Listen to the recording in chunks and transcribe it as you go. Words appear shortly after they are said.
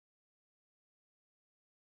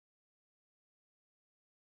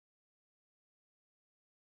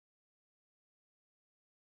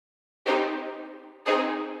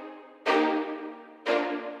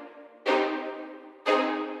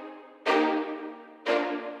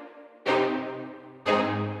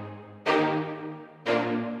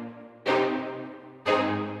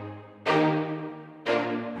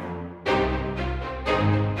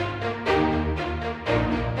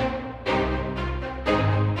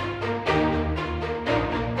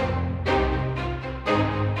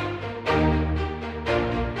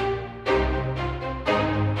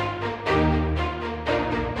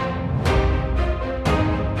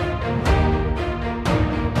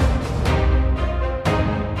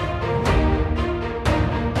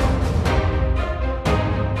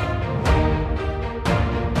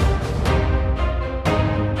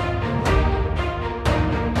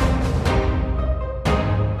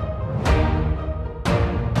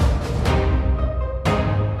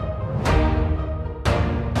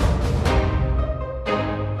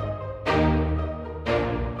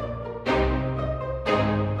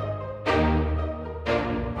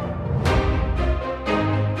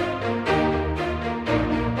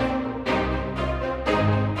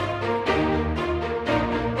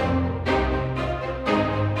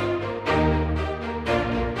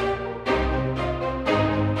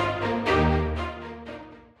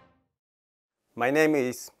My name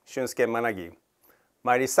is Shunsuke Managi.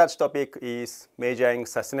 My research topic is measuring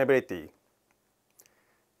sustainability.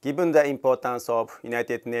 Given the importance of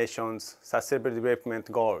United Nations Sustainable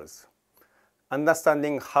Development Goals,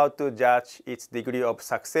 understanding how to judge its degree of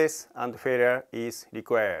success and failure is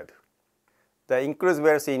required. The Inclusive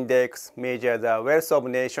Wealth Index measures the wealth of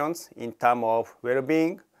nations in terms of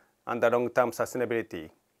well-being and long-term sustainability.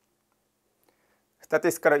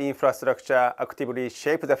 Statistical infrastructure actively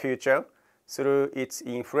shapes the future through its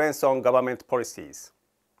influence on government policies.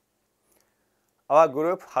 Our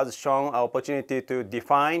group has shown an opportunity to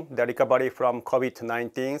define the recovery from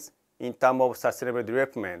COVID-19 in terms of sustainable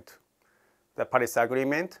development, the Paris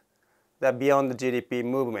Agreement, the Beyond GDP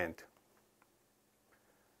movement.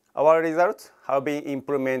 Our results have been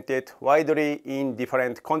implemented widely in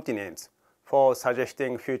different continents for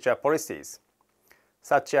suggesting future policies,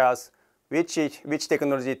 such as which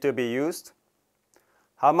technology to be used,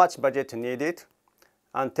 how much budget needed,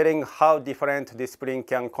 and telling how different disciplines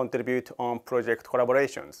can contribute on project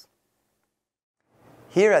collaborations.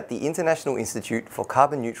 Here at the International Institute for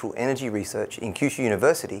Carbon Neutral Energy Research in Kyushu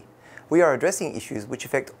University, we are addressing issues which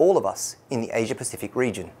affect all of us in the Asia-Pacific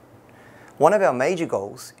region. One of our major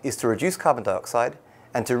goals is to reduce carbon dioxide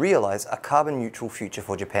and to realize a carbon-neutral future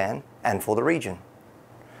for Japan and for the region.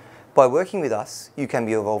 By working with us, you can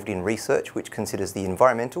be involved in research which considers the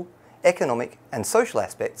environmental, economic and social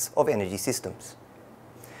aspects of energy systems.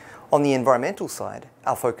 On the environmental side,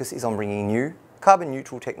 our focus is on bringing new,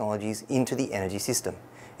 carbon-neutral technologies into the energy system,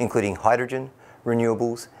 including hydrogen,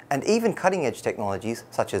 renewables, and even cutting-edge technologies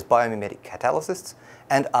such as biomimetic catalysts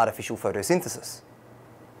and artificial photosynthesis.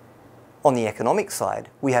 On the economic side,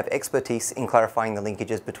 we have expertise in clarifying the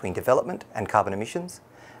linkages between development and carbon emissions,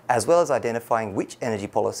 as well as identifying which energy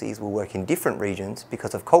policies will work in different regions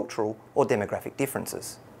because of cultural or demographic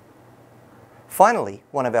differences. Finally,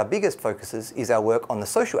 one of our biggest focuses is our work on the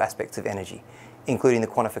social aspects of energy, including the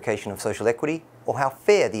quantification of social equity or how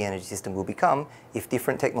fair the energy system will become if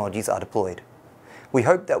different technologies are deployed. We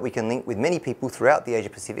hope that we can link with many people throughout the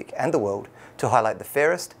Asia-Pacific and the world to highlight the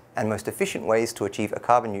fairest and most efficient ways to achieve a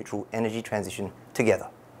carbon-neutral energy transition together.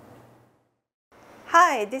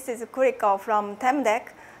 Hi, this is Kuriko from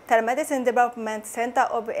TEMDEC, Telemedicine Development Center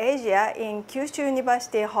of Asia in Kyushu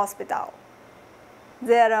University Hospital.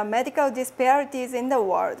 There are medical disparities in the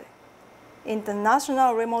world.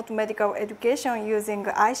 International remote medical education using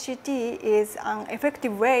ICT is an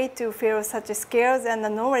effective way to fill such skills and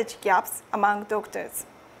knowledge gaps among doctors.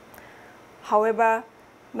 However,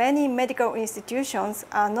 many medical institutions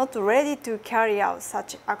are not ready to carry out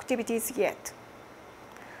such activities yet.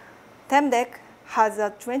 TEMDEC has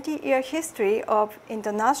a 20-year history of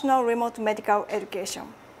international remote medical education.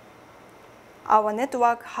 Our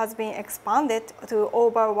network has been expanded to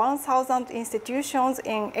over 1,000 institutions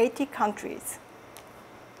in 80 countries.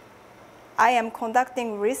 I am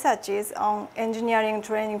conducting researches on engineering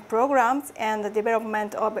training programs and the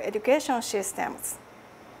development of education systems.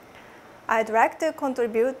 I'd like to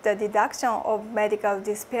contribute the reduction of medical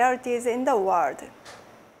disparities in the world.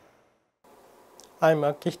 I'm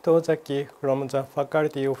Akihito Ozaki from the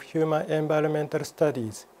Faculty of Human Environmental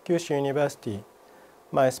Studies, Kyushu University.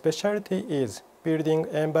 My specialty is building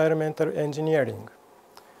environmental engineering.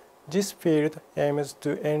 This field aims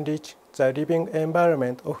to enrich the living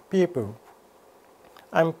environment of people.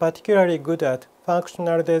 I'm particularly good at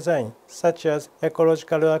functional design, such as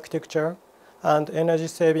ecological architecture and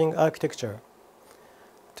energy-saving architecture.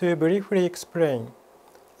 To briefly explain,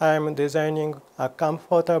 I am designing a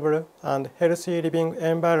comfortable and healthy living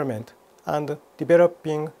environment and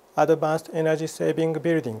developing advanced energy-saving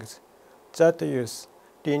buildings that use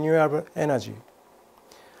renewable energy.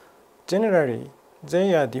 Generally,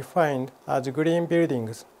 they are defined as green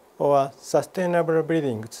buildings or sustainable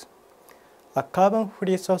buildings. A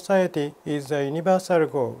carbon-free society is a universal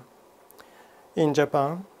goal. In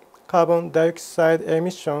Japan, carbon dioxide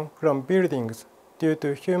emission from buildings due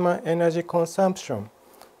to human energy consumption,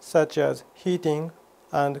 such as heating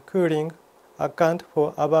and cooling, account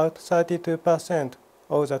for about 32%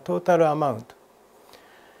 of the total amount.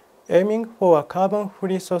 Aiming for a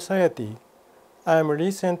carbon-free society, I am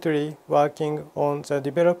recently working on the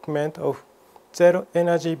development of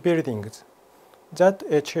zero-energy buildings that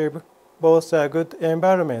achieve both a good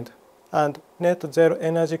environment and net zero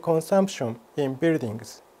energy consumption in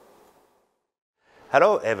buildings.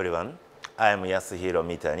 Hello everyone, I am Yasuhiro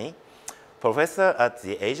Mitani, professor at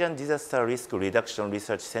the Asian Disaster Risk Reduction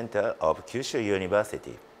Research Center of Kyushu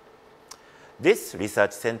University. This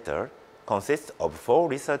research center consists of 4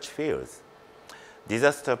 research fields: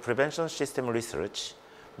 disaster prevention system research,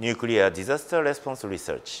 nuclear disaster response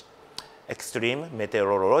research, extreme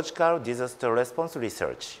meteorological disaster response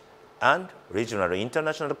research, and regional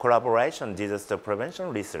international collaboration disaster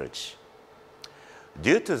prevention research.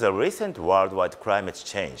 Due to the recent worldwide climate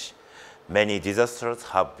change, many disasters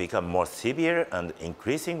have become more severe and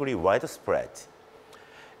increasingly widespread.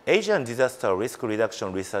 Asian Disaster Risk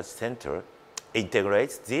Reduction Research Center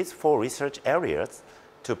integrates these 4 research areas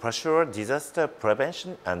to pursue disaster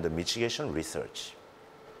prevention and mitigation research.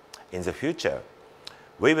 In the future,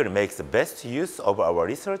 we will make the best use of our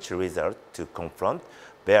research results to confront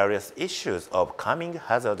various issues of coming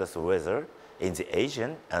hazardous weather in the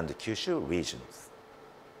Asian and Kyushu regions.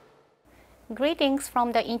 Greetings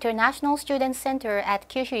from the International Student Center at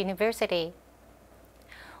Kyushu University.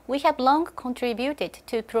 We have long contributed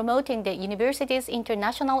to promoting the university's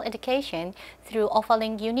international education through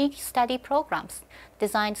offering unique study programs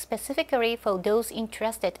designed specifically for those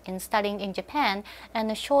interested in studying in Japan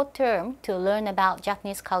and a short term to learn about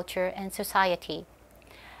Japanese culture and society.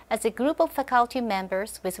 As a group of faculty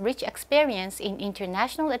members with rich experience in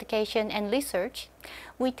international education and research,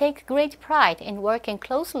 we take great pride in working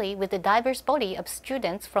closely with a diverse body of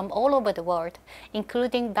students from all over the world,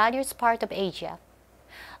 including various parts of Asia.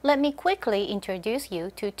 Let me quickly introduce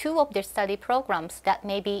you to 2 of the study programs that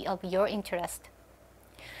may be of your interest.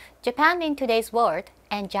 Japan in Today's World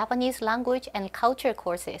and Japanese Language and Culture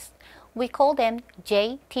courses. We call them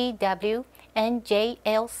JTW and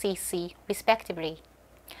JLCC respectively.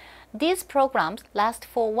 These programs last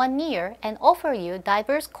for 1 year and offer you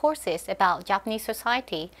diverse courses about Japanese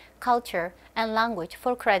society, culture, and language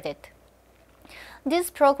for credit.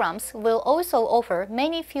 These programs will also offer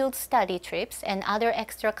many field study trips and other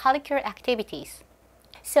extracurricular activities.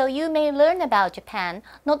 So you may learn about Japan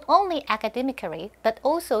not only academically, but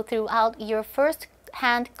also throughout your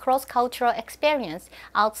first-hand cross-cultural experience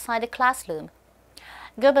outside the classroom.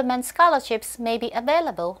 Government scholarships may be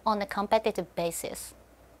available on a competitive basis.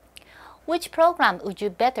 Which program would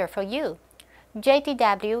you better for you?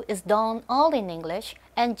 JTW is done all in English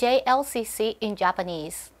and JLCC in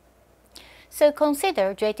Japanese. So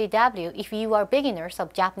consider JTW if you are beginners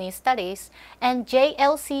of Japanese studies and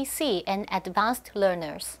JLCC and advanced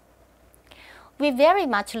learners. We very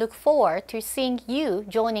much look forward to seeing you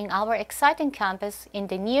joining our exciting campus in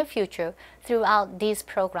the near future throughout these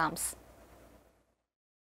programs.